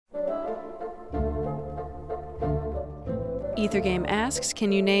Ethergame asks,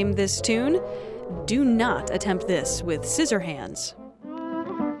 can you name this tune? Do not attempt this with scissor hands.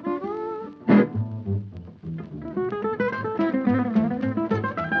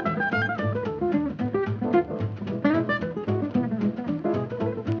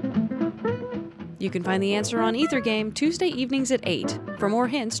 You can find the answer on Ethergame Tuesday evenings at 8. For more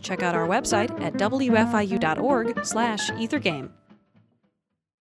hints, check out our website at wfiu.org/Ethergame.